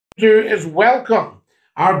do is welcome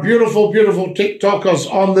our beautiful, beautiful TikTokers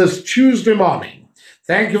on this Tuesday morning.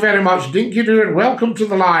 Thank you very much, Dinky Doo, and welcome to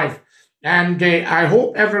the live. And I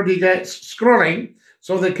hope everybody gets scrolling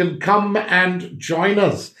so they can come and join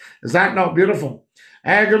us. Is that not beautiful?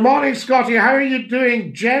 Good morning, Scotty. How are you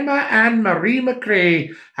doing? Gemma and Marie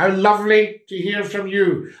McRae, how lovely to hear from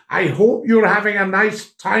you. I hope you're having a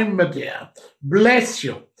nice time, my dear. Bless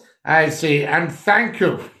you, I say, and thank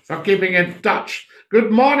you for keeping in touch. Good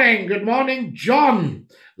morning, John.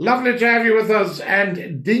 Lovely to have you with us.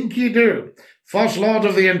 And Dinky Doo, First Lord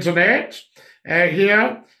of the Internet,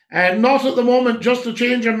 here. Not at the moment, just a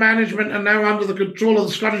change of management and now under the control of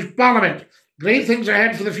the Scottish Parliament. Great things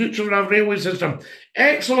ahead for the future of our railway system.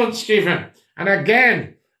 Excellent, Stephen. And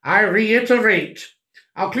again, I reiterate,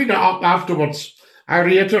 I'll clean it up afterwards. I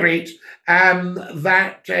reiterate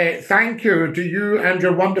that thank you to you and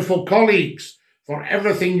your wonderful colleagues for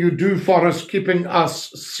everything you do for us, keeping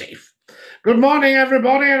us safe. Good morning,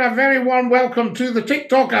 everybody, and a very warm welcome to the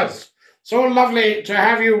TikTokers. So lovely to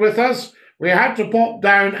have you with us. We had to pop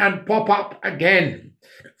down and pop up again.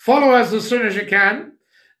 Follow us as soon as you can.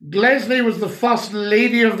 Leslie was the first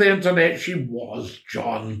lady of the internet. She was,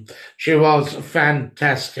 John. She was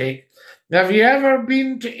fantastic. Have you ever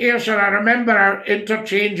been to Ayrshire? I remember our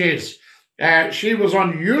interchanges. She was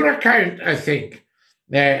on your account, I think.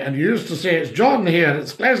 And you used to say, it's John here,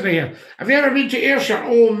 it's Leslie here. Have you ever been to Ayrshire?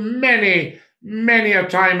 Oh, many a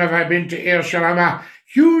time have I been to Ayrshire. I'm a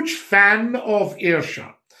huge fan of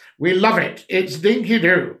Ayrshire. We love it. It's Dinky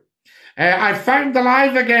Doo. I found the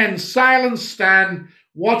live again. Silence Stan.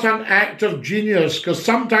 What an act of genius, because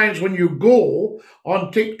sometimes when you go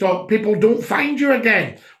on TikTok, people don't find you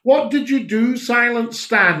again. What did you do, Silent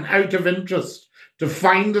Stan, out of interest, to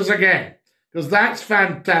find us again? Because that's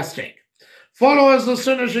fantastic. Follow us as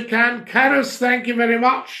soon as you can. Karis, thank you very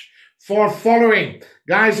much for following.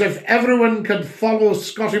 Guys, if everyone could follow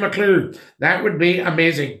Scotty McClue, that would be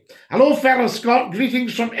amazing. Hello, fellow Scott.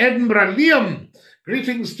 Greetings from Edinburgh. Liam,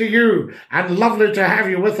 greetings to you, and lovely to have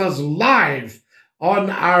you with us live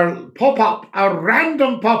on our pop-up, our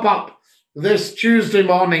random pop-up this Tuesday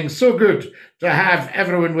morning. So good to have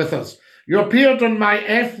everyone with us. You appeared on my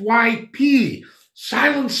FYP.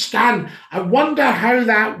 Silent Stan. I wonder how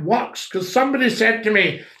that works, because somebody said to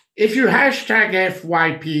me, if you hashtag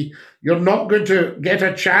FYP, you're not going to get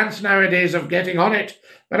a chance nowadays of getting on it.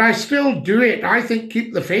 But I still do it. I think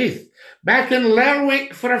keep the faith. Back in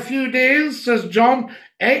Lerwick for a few days, says John.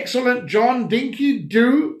 Excellent, John. Dinky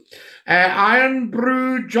Doo. Iron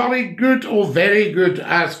Brew, jolly good. Oh, very good,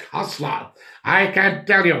 ask Hustler. I can't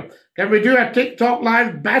tell you. Can we do a TikTok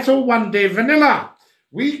live battle one day? Vanilla,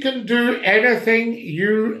 we can do anything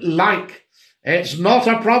you like. It's not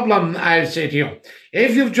a problem, I say to you.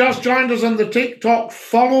 If you've just joined us on the TikTok,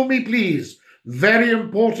 follow me, please. Very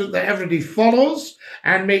important that everybody follows,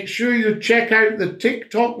 and make sure you check out the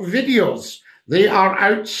TikTok videos. They are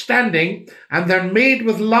outstanding, and they're made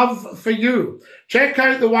with love for you. Check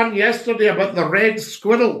out the one yesterday about the red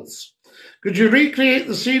squirrels. Could you recreate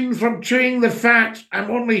the scene from Chewing the Fat?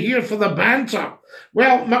 I'm only here for the banter.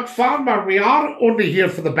 Well, McFarmer, we are only here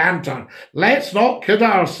for the banter. Let's not kid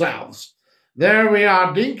ourselves. There we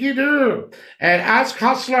are, Dinky Doo. Ask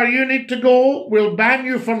Hustler, you need to go. We'll ban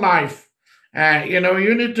you for life.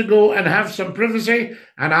 You need to go and have some privacy,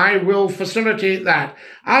 and I will facilitate that.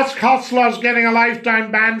 Ask Hustler's getting a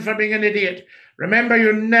lifetime ban for being an idiot. Remember,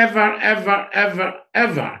 you never, ever, ever,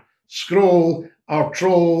 ever scroll or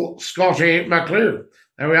troll Scotty McClue.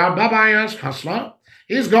 There we are. Bye-bye, Ask Hustler.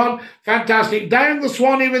 He's gone. Fantastic. Down the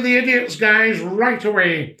Swanee with the idiots, guys, right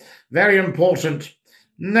away. Very important.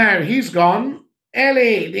 Now, he's gone.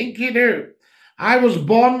 Ellie, Dinky Doo. I was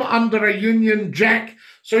born under a Union Jack,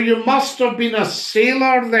 so you must have been a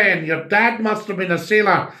sailor then. Your dad must have been a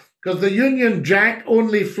sailor, because the Union Jack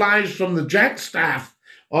only flies from the jackstaff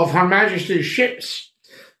of Her Majesty's ships.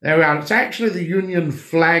 There we are. It's actually the Union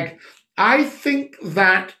flag. I think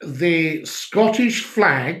that the Scottish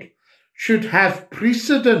flag should have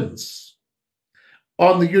precedence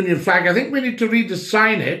on the Union flag. I think we need to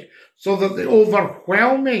redesign it so that the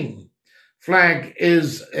overwhelming flag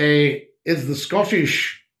is the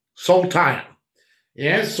Scottish saltire.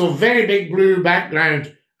 Yes, so very big blue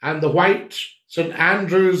background and the white St.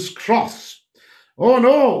 Andrew's cross. Oh,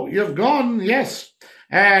 no, you've gone, yes.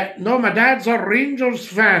 No, my dad's a Rangers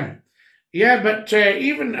fan. Yeah, but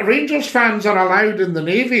even Rangers fans are allowed in the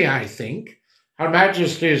Navy, I think. Her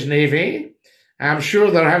Majesty's Navy. I'm sure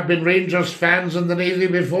there have been Rangers fans in the Navy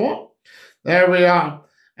before. There we are.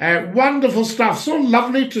 Wonderful stuff. So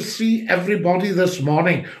lovely to see everybody this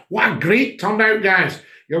morning. What a great turnout, guys.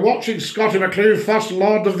 You're watching Scotty McClue, First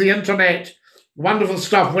Lord of the Internet. Wonderful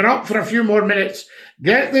stuff. We're up for a few more minutes.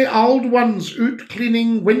 Get the old ones out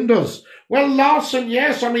cleaning windows. Well, Larson,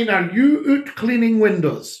 yes, I mean, are you out cleaning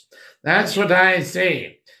windows? That's what I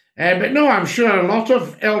say. But no, I'm sure a lot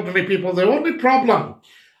of elderly people, the only problem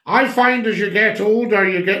I find as you get older,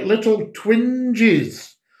 you get little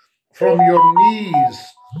twinges from your knees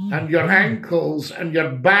and your ankles and your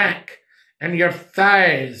back and your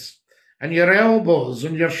thighs and your elbows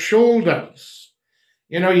and your shoulders.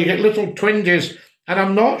 You know, you get little twinges, and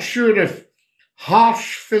I'm not sure if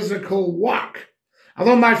harsh physical work,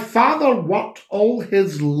 although my father worked all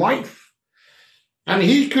his life, and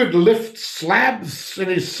he could lift slabs in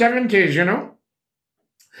his 70s, you know.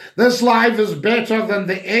 This life is better than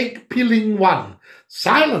the egg-peeling one.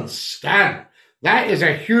 Silence, Stan. That is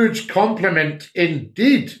a huge compliment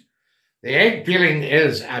indeed. The egg-peeling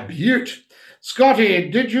is a beaut. Scotty,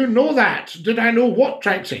 did you know that? Did I know what,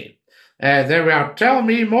 Trixie? There we are. Tell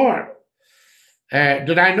me more.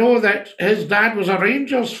 Did I know that his dad was a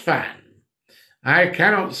Rangers fan? I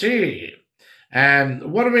cannot see.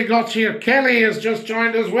 What have we got here? Kelly has just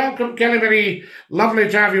joined us. Welcome, Kelly. Very lovely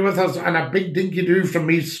to have you with us. And a big dinky-doo from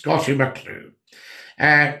me, Scotty McClue.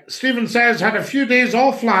 Stephen says, had a few days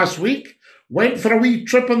off last week. Went for a wee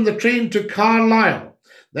trip on the train to Carlisle.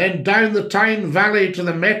 Then down the Tyne Valley to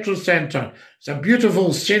the Metro Centre. It's a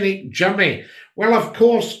beautiful scenic journey. Well, of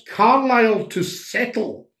course, Carlisle to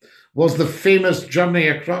Settle was the famous journey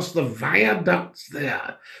across the viaducts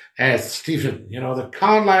there. Stephen, you know, the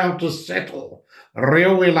Carlisle to Settle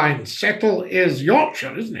railway line. Settle is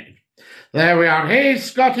Yorkshire, isn't it? There we are. Hey,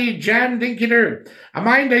 Scotty, Jam Dinky-Doo. I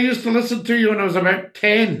mind I used to listen to you when I was about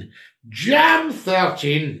 10. Jam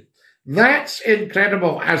 13. That's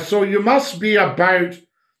incredible. So you must be about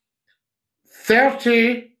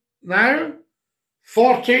 30 now?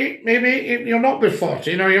 40, maybe? You'll not be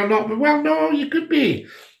 40. No, you'll not be. Well, no, you could be.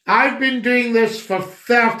 I've been doing this for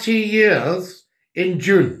 30 years in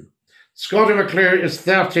June. Scotty McClure is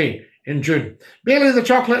 30 in June. Bailey the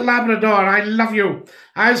Chocolate Labrador, I love you.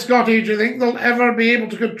 Hi, Scotty, do you think they'll ever be able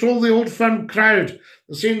to control the Old Firm crowd?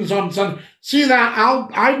 The scenes on Sun. See that?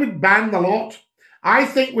 I would ban the lot. I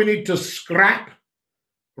think we need to scrap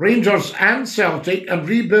Rangers and Celtic and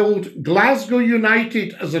rebuild Glasgow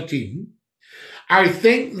United as a team. I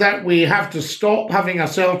think that we have to stop having a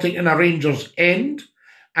Celtic and a Rangers end,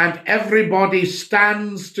 and everybody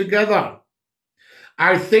stands together.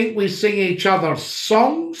 I think we sing each other's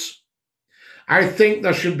songs. I think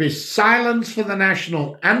there should be silence for the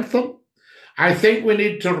national anthem. I think we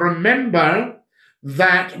need to remember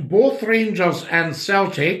that both Rangers and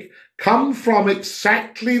Celtic come from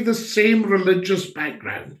exactly the same religious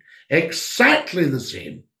background. Exactly the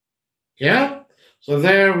same. Yeah? So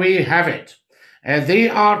there we have it. They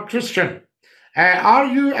are Christian. Are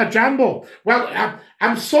you a Jambo? Well,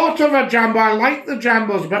 I'm sort of a Jambo. I like the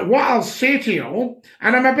Jambos, but what I'll say to you,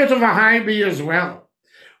 and I'm a bit of a high B as well,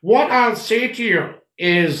 what I'll say to you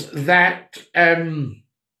is that I'm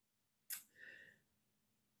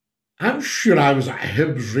sure I was at a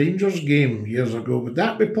Hibs Rangers game years ago. Would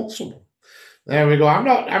that be possible? There we go. I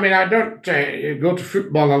don't go to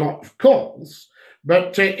football a lot, of course,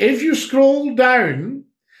 but if you scroll down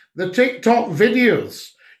the TikTok videos,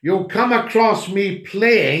 you'll come across me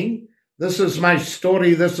playing This Is My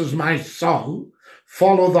Story, This Is My Song,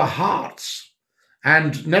 Follow the Hearts,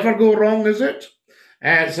 and never go wrong, is it?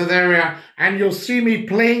 So there we are. And you'll see me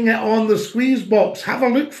playing it on the squeeze box. Have a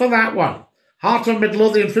look for that one. Heart of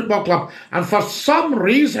Midlothian Football Club. And for some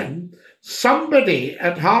reason, somebody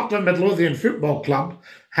at Heart of Midlothian Football Club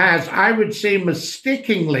has, I would say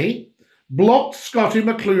mistakenly, blocked Scotty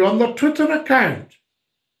McClue on their Twitter account.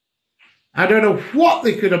 I don't know what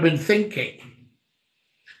they could have been thinking.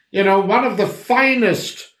 You know, one of the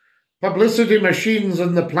finest publicity machines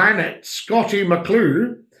on the planet, Scotty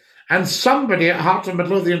McClue, and somebody at Heart of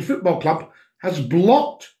Midlothian Football Club has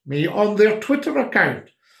blocked me on their Twitter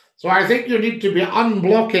account. So I think you need to be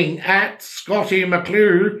unblocking at Scotty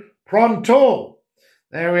McClue pronto.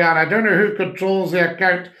 There we are. I don't know who controls the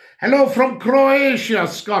account. Hello from Croatia,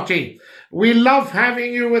 Scotty. We love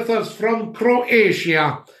having you with us from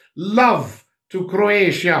Croatia. Love to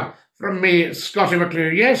Croatia from me, Scotty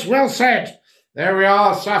McClure. Yes, well said. There we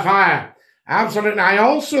are, Sapphire. Absolutely. I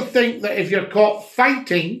also think that if you're caught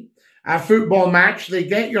fighting a football match, they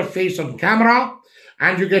get your face on camera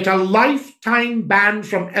and you get a lifetime ban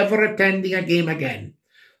from ever attending a game again.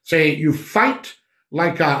 Say you fight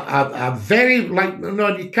like you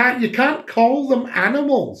can't call them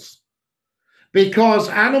animals because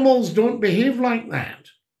animals don't behave like that.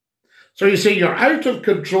 So you say you're out of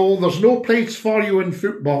control, there's no place for you in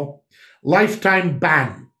football, lifetime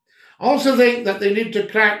ban. I also think that they need to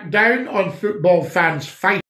crack down on football fans fighting.